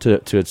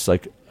to its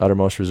like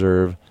uttermost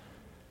reserve.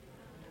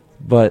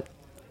 But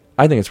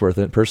I think it's worth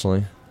it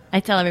personally.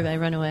 I tell everybody,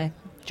 run away,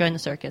 join the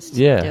circus.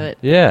 Yeah, do it.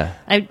 Yeah.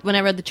 When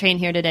I rode the train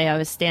here today, I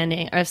was sitting,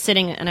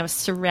 and I was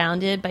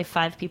surrounded by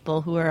 5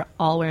 people who were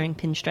all wearing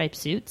pinstripe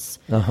suits.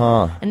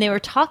 And they were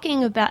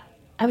talking about.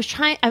 I was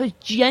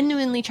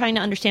genuinely trying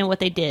to understand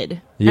what they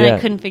did, and I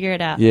couldn't figure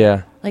it out.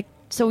 Yeah. Like,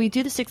 so we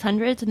do the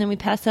 600s, and then we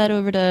pass that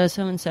over to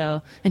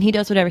so-and-so, and he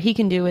does whatever he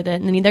can do with it,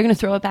 and then they're going to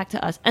throw it back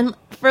to us. And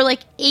for like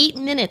 8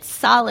 minutes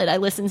solid, I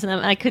listened to them,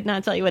 and I could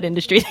not tell you what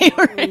industry they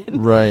were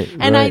in. Right.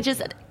 And I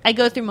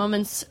go through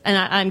moments, and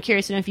I'm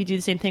curious to know if you do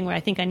the same thing where I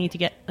think I need to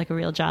get like a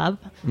real job.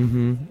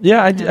 Mm-hmm.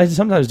 Yeah, I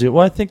sometimes do.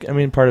 Well,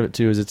 part of it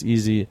too is it's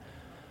easy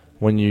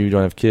when you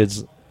don't have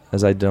kids,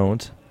 as I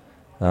don't.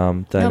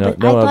 I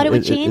thought it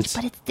would change,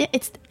 but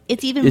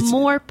it's even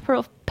more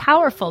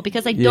powerful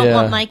because I don't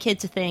want my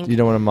kid to think you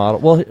don't want to model.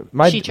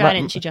 Well, she tried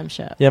it and she jumped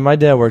ship. Yeah, my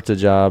dad worked a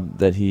job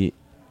that he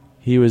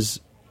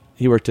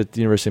worked at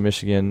the University of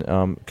Michigan,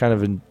 kind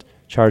of in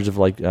charge of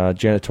like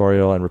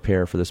janitorial and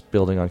repair for this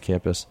building on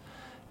campus,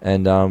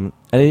 and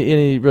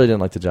he really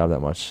didn't like the job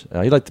that much.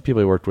 He liked the people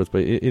he worked with,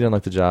 but he didn't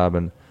like the job,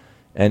 and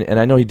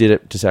I know he did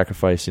it to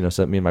sacrifice, so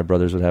that me and my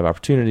brothers would have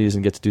opportunities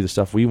and get to do the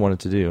stuff we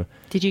wanted to do.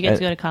 Did you get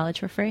to go to college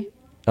for free?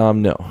 No,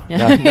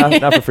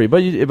 not for free,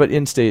 but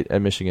in state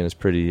at Michigan is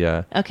pretty.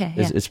 Okay,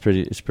 yeah. It's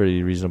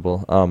pretty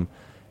reasonable.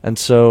 And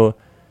so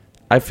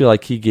I feel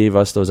like he gave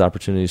us those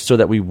opportunities so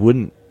that we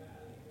wouldn't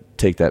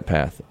take that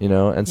path,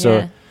 And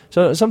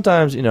so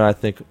sometimes, I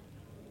think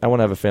I want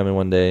to have a family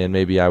one day, and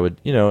maybe I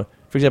would,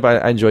 for example,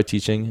 I enjoy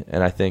teaching,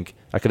 and I think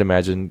I could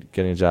imagine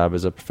getting a job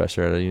as a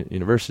professor at a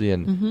university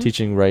and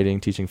teaching writing,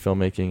 teaching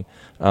filmmaking,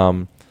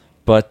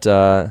 but.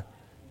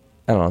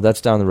 I don't know. That's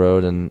down the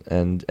road,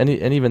 and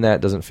even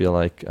that doesn't feel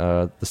like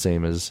the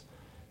same as,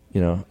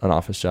 an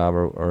office job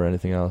or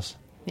anything else.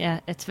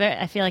 Yeah,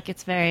 I feel like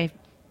it's very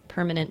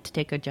permanent to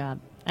take a job.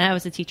 And I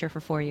was a teacher for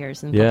 4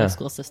 years in the public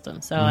school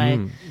system, so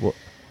I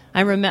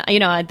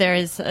remember.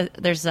 There's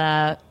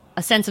a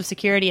sense of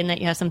security in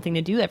that you have something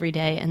to do every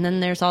day, and then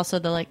there's also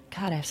the like,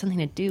 God, I have something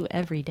to do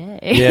every day.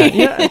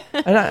 Yeah.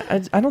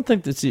 And I don't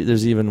think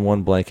there's even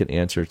one blanket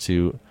answer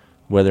to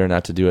whether or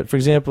not to do it. For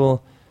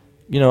example.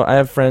 I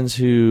have friends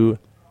who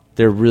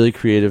they're really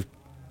creative,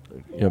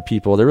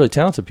 people. They're really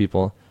talented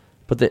people,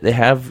 but they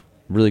have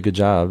really good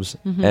jobs,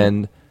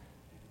 and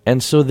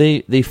so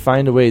they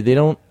find a way. They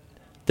don't.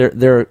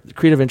 Their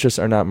creative interests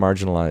are not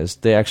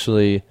marginalized. They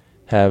actually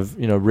have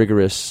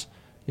rigorous.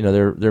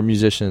 They're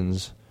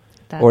musicians,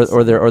 or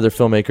they're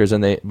filmmakers,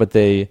 and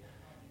they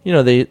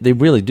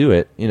really do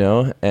it.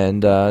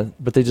 And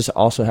but they just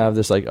also have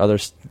this like other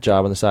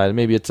job on the side.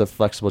 Maybe it's a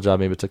flexible job.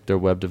 Maybe it's like their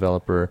web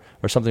developer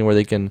or something where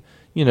they can.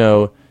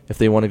 If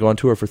they want to go on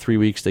tour for 3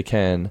 weeks, they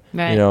can.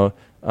 Right.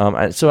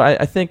 So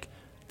I think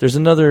there's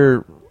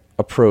another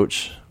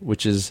approach,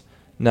 which is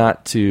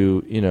not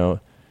to,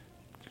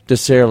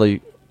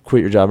 necessarily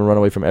quit your job and run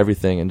away from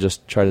everything and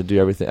just try to do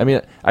everything. I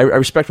mean, I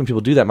respect when people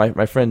do that.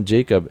 My friend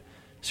Jacob,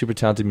 super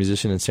talented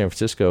musician in San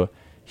Francisco,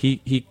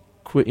 he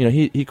quit.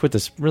 He quit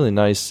this really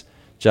nice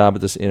job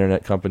at this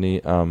internet company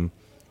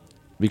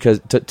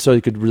because so he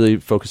could really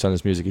focus on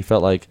his music. He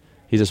felt like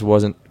he just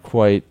wasn't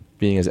quite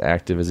being as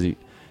active as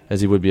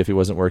he would be if he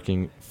wasn't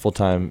working full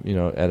time,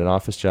 at an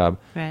office job.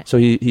 Right. So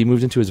he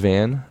moved into his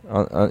van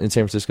in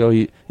San Francisco.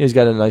 He's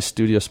got a nice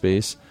studio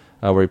space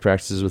where he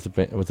practices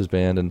with his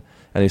band, and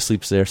he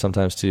sleeps there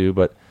sometimes too.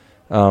 But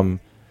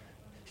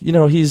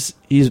he's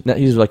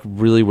like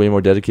really way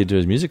more dedicated to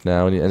his music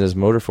now, and his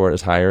motor for it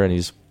is higher, and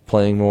he's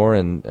playing more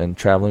and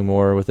traveling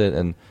more with it.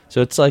 And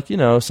so it's like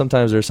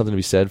sometimes there's something to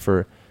be said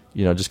for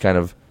just kind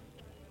of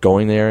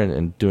going there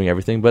and doing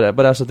everything. But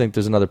I also think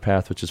there's another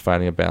path, which is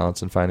finding a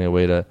balance and finding a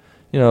way to.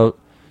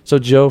 So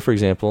Joe, for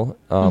example,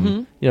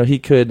 he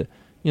could,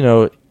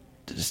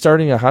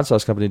 starting a hot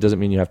sauce company doesn't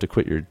mean you have to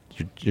quit your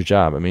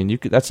job. I mean,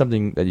 that's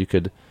something that he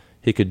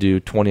could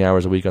do 20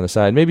 hours a week on the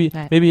side. Maybe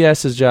he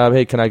asks his job,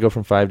 hey, can I go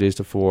from 5 days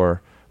to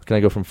 4? Can I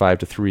go from 5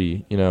 to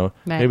 3?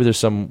 Maybe there's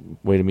some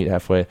way to meet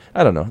halfway.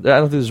 I don't know. I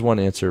don't think there's one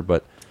answer,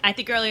 but. I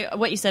think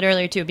what you said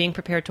earlier too, being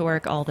prepared to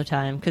work all the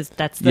time, because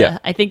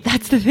I think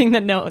that's the thing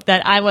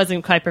that I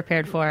wasn't quite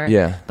prepared for.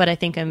 Yeah. But I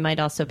think I might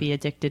also be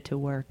addicted to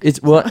work.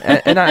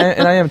 And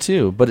I am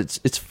too. But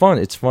it's fun.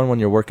 It's fun when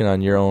you're working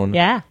on your own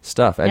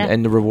stuff,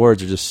 and the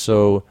rewards are just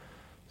so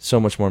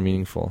much more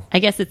meaningful. I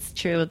guess it's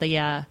true.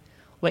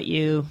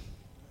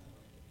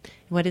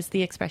 What is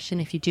the expression?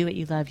 If you do what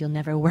you love, you'll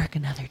never work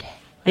another day.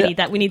 I need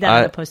that. We need that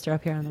on a poster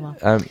up here on the wall.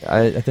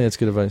 I think that's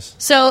good advice.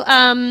 So,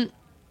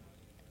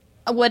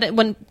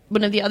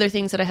 one of the other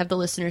things that I have the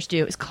listeners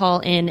do is call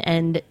in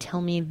and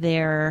tell me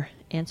their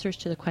answers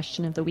to the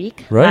question of the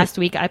week. Right. Last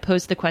week, I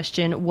posed the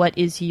question, what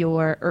is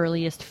your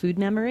earliest food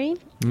memory?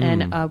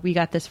 And we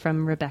got this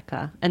from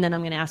Rebecca. And then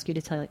I'm going to ask you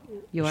to tell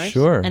yours.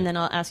 Sure. And then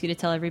I'll ask you to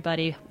tell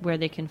everybody where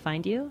they can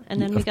find you.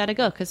 And then we got to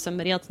go because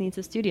somebody else needs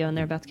a studio and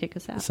they're about to kick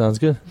us out. Sounds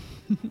good.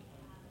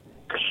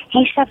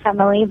 Hey, Chef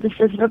Emily. This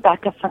is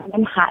Rebecca from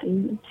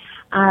Manhattan.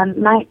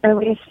 My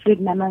earliest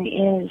food memory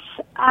is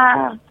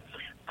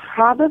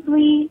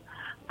probably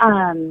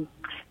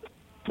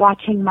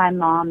watching my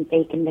mom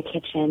bake in the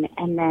kitchen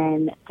and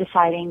then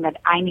deciding that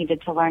I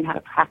needed to learn how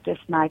to practice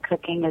my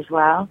cooking as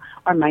well,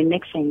 or my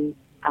mixing,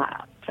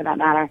 for that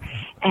matter,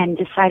 and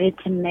decided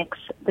to mix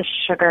the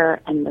sugar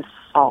and the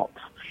salt.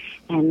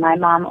 And my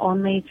mom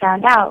only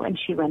found out when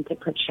she went to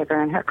put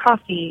sugar in her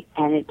coffee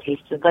and it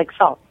tasted like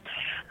salt.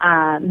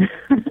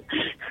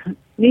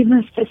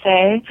 Needless to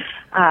say,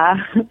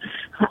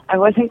 I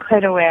wasn't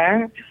quite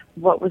aware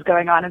what was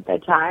going on at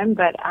that time,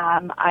 but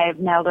I have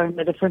now learned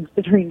the difference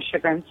between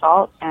sugar and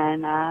salt,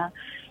 and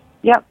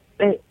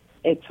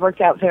it's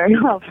worked out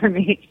very well for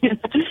me.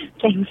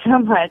 Thanks so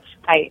much.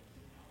 Bye.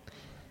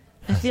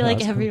 I feel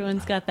like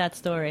everyone's got that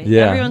story.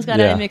 Yeah, Everyone's got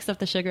yeah. a mix up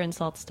the sugar and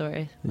salt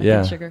story.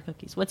 Yeah. Sugar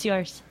cookies. What's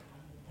yours?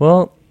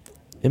 Well,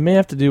 it may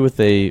have to do with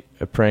a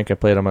prank I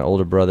played on my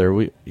older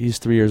brother. He's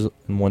 3 years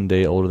and 1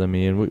 day older than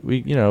me, and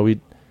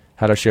we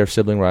had our share of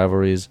sibling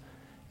rivalries.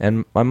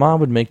 And my mom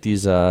would make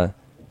these kind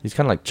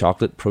of like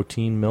chocolate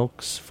protein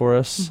milks for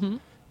us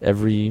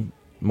every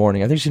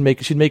morning. I think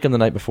she'd make them the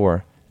night before,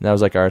 and that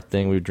was like our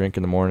thing. We would drink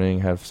in the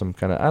morning, have some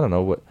kind of, I don't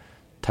know what,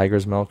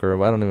 tiger's milk,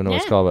 or I don't even know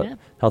what it's called,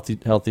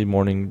 but healthy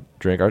morning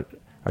drink. Our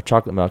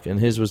chocolate milk, and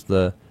his was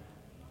the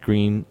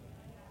green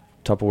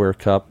Tupperware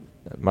cup.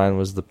 Mine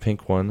was the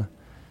pink one.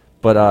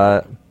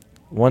 But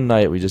one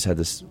night we just had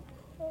this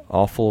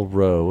awful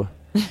row,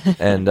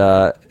 and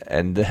I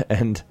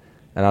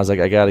was like,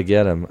 I gotta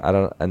get him.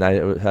 And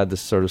I had this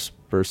sort of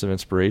burst of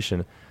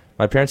inspiration.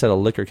 My parents had a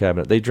liquor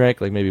cabinet. They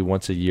drank like maybe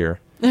once a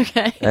year.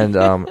 Okay.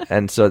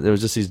 And so there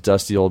was just these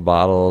dusty old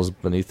bottles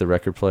beneath the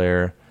record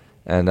player,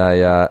 and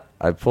I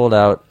pulled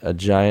out a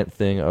giant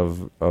thing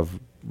of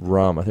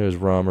rum. I think it was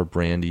rum or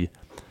brandy,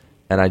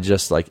 and I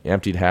just like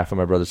emptied half of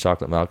my brother's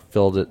chocolate milk,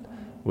 filled it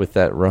with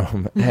that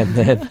rum, and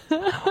then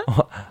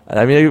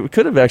I mean, it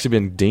could have actually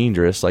been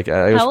dangerous. Like,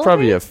 it was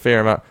probably a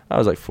fair amount. I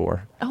was like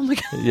 4. Oh my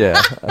god. Yeah,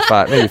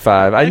 5, maybe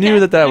 5. I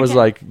knew that was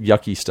like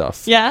yucky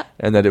stuff. Yeah.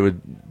 And that it would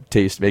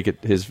make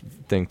his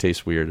thing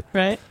taste weird.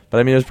 Right. But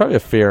I mean, it was probably a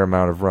fair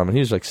amount of rum, and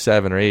he was like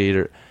 7 or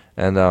 8,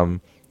 and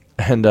the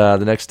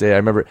next day I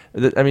remember.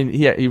 I mean,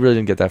 he really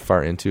didn't get that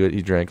far into it.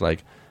 He drank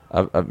like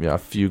a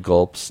few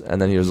gulps,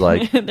 and then he was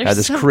like had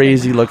this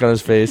crazy look on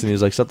his face, and he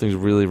was like, something's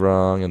really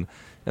wrong, and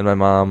my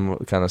mom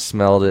kind of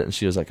smelled it, and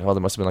she was like, oh,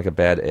 there must have been like a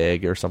bad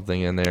egg or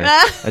something in there,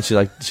 and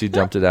she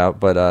dumped it out.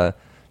 But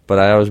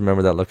I always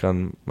remember that look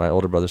on my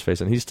older brother's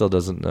face, and he still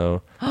doesn't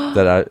know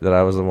that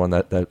I was the one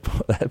that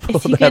pulled that off.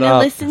 Is he going to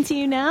listen to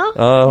you now?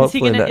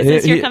 Hopefully not. Is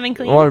this your coming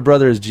clean? Well, my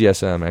brother is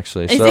GSM,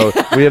 actually, so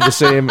we have the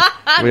same.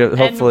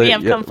 Hopefully, we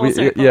have come full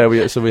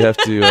circle. So we have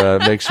to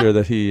make sure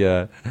that he.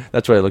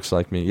 That's why he looks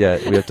like me. Yeah,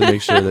 we have to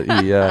make sure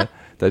that he.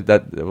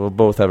 That we'll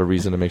both have a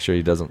reason to make sure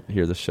he doesn't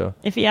hear this show.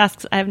 If he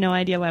asks, I have no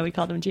idea why we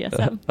called him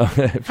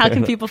GSM. How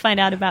can people find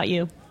out about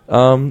you?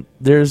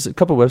 There's a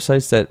couple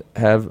websites that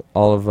have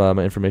all of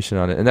my information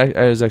on it, and that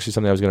is actually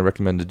something I was going to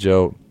recommend to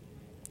Joe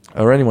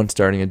or anyone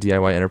starting a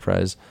DIY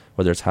enterprise,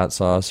 whether it's hot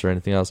sauce or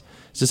anything else.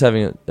 It's just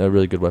having a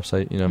really good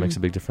website, makes a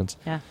big difference.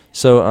 Yeah.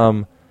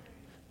 So,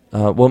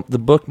 well, the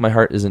book My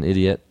Heart is an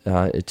Idiot,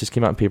 it just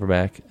came out in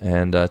paperback,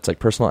 and it's like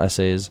personal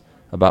essays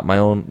about my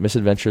own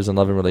misadventures and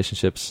love and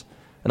relationships,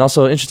 and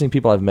also interesting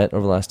people I've met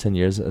over the last 10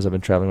 years as I've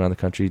been traveling around the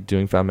country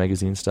doing Found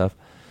Magazine stuff.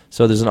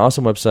 So there's an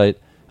awesome website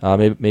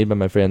made by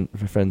my friend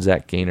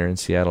Zach Gaynor in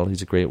Seattle.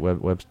 He's a great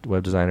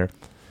web designer.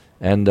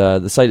 And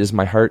the site is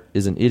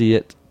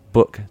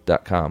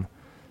myheartisanIdiotbook.com.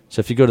 So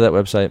if you go to that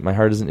website,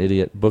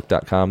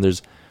 myheartisanIdiotbook.com,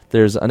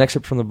 there's an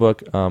excerpt from the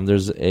book.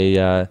 There's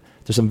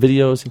some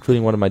videos,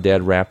 including one of my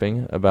dad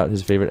rapping about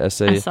his favorite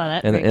essay. I saw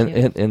that.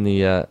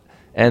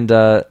 And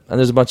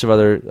there's a bunch of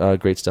other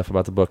great stuff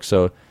about the book.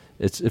 So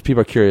if people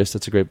are curious,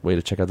 that's a great way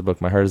to check out the book,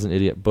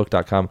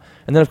 myheartisanIdiotbook.com.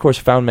 And then, of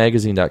course,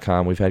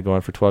 foundmagazine.com we've had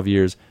going for 12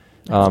 years.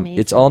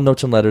 It's all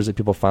notes and letters that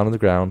people found on the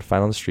ground,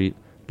 find on the street,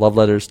 love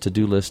letters,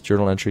 to-do lists,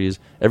 journal entries.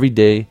 Every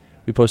day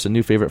we post a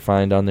new favorite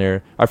find on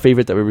there, our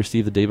favorite that we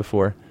received the day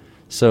before.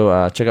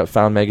 So check out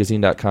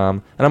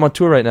foundmagazine.com. And I'm on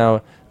tour right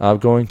now,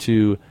 going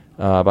to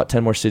about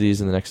 10 more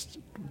cities in the next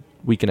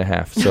week and a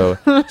half. So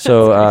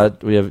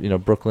we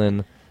have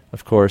Brooklyn,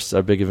 of course,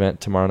 our big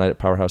event tomorrow night at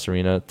Powerhouse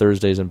Arena,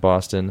 Thursdays in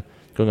Boston,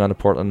 going on to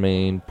Portland,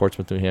 Maine,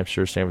 Portsmouth, New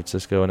Hampshire, San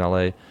Francisco, and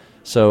LA.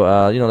 So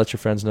let your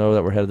friends know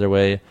that we're headed their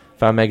way.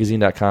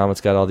 Foundmagazine.com. It's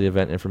got all the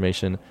event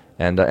information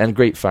and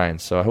great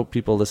finds. So I hope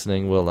people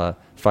listening will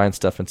find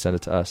stuff and send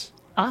it to us.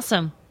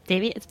 Awesome.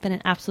 Davey, it's been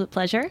an absolute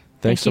pleasure. Thanks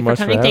Thank you so much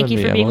for coming. for Thank having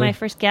you me, for being Emily. my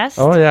first guest.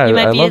 Oh, yeah, you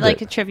might I be loved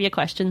like it. a trivia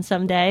question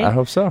someday. I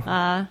hope so.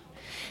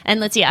 And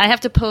let's see, I have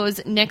to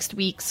pose next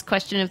week's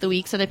question of the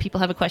week so that people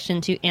have a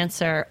question to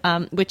answer,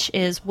 which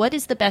is, what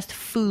is the best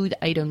food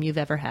item you've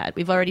ever had?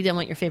 We've already done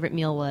what your favorite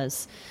meal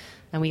was,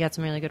 and we got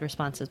some really good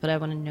responses, but I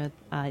want to know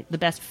the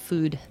best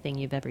food thing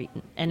you've ever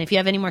eaten. And if you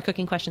have any more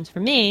cooking questions for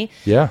me,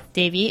 Yeah.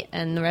 Davey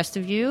and the rest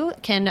of you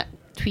can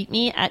tweet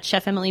me at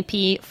Chef Emily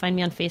P. Find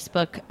me on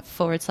Facebook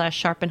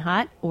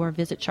 /Sharpenhot or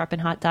visit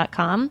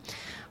sharpenhot.com,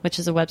 which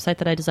is a website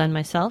that I designed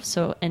myself.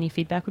 So any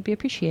feedback would be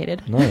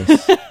appreciated.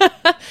 Nice. All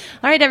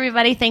right,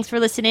 everybody. Thanks for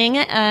listening,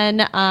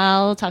 and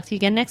I'll talk to you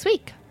again next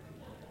week.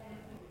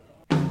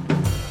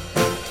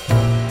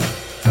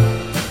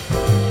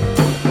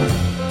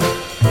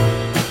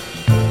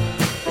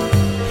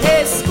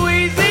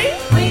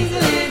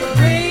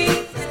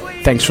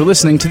 Thanks for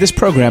listening to this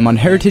program on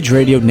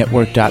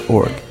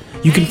heritageradionetwork.org.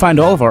 You can find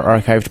all of our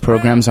archived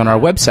programs on our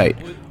website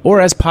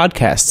or as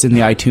podcasts in the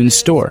iTunes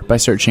Store by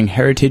searching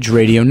Heritage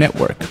Radio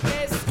Network.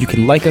 You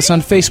can like us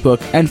on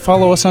Facebook and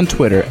follow us on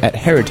Twitter at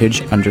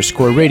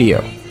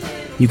 @heritage_radio.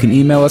 You can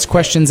email us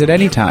questions at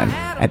any time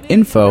at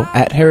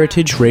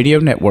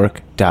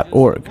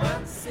info@heritageradionetwork.org.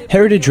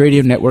 Heritage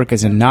Radio Network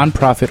is a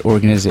non-profit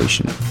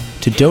organization.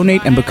 To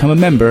donate and become a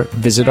member,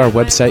 visit our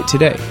website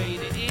today.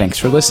 Thanks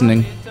for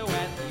listening.